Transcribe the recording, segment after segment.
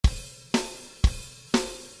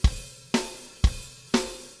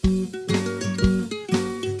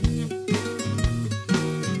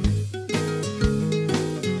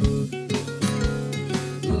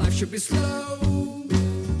slow.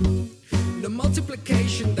 No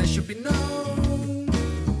multiplication, there should be no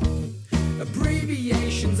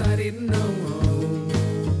abbreviations I didn't know.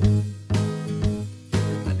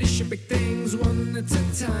 Addition big things one at a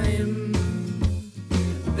time.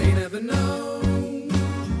 They never know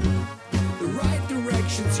the right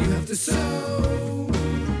directions you have to sow.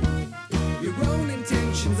 Your own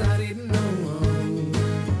intentions I didn't know.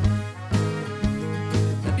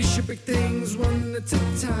 Addition big things one at a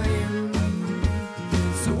time.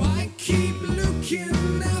 So I keep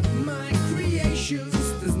looking at my creations.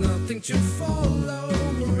 There's nothing to follow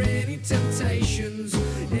or any temptations.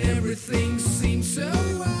 Everything seems so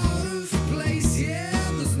out of place. Yeah,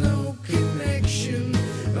 there's no connection,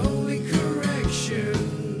 only corrections.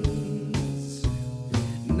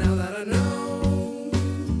 Now that I know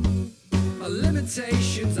my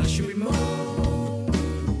limitations, I should be more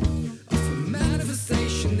of a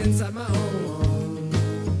manifestation inside my own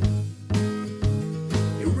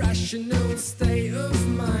irrational state of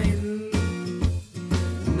mind.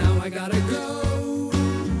 Now I gotta go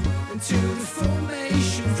into the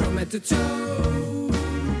formation from head to toe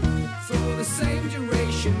for the same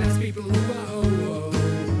duration as people who are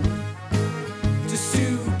just to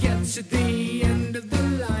get to the end of the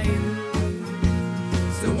line.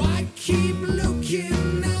 So I keep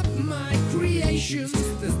looking at my creations.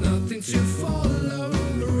 There's nothing to follow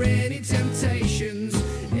or any temptations.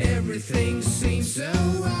 Everything seems so